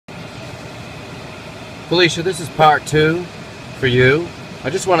Felicia, this is part 2 for you. I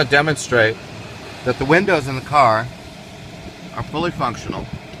just want to demonstrate that the windows in the car are fully functional.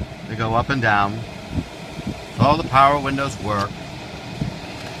 They go up and down. All the power windows work.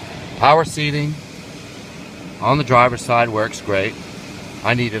 Power seating on the driver's side works great.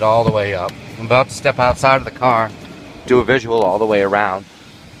 I need it all the way up. I'm about to step outside of the car, do a visual all the way around.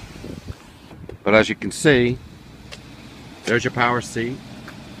 But as you can see, there's your power seat.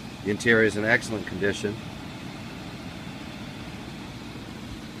 The interior is in excellent condition.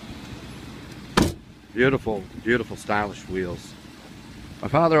 Beautiful, beautiful, stylish wheels. My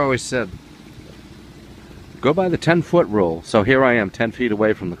father always said, go by the 10-foot rule. So here I am 10 feet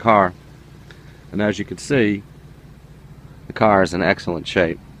away from the car. And as you can see, the car is in excellent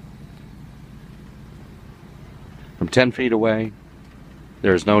shape. From 10 feet away,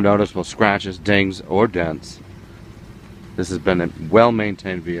 there is no noticeable scratches, dings, or dents. This has been a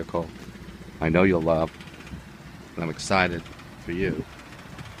well-maintained vehicle I know you'll love, and I'm excited for you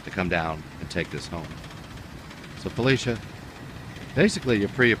to come down and take this home. So Felicia, basically you're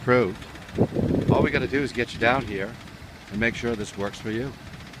pre-approved. All we got to do is get you down here and make sure this works for you.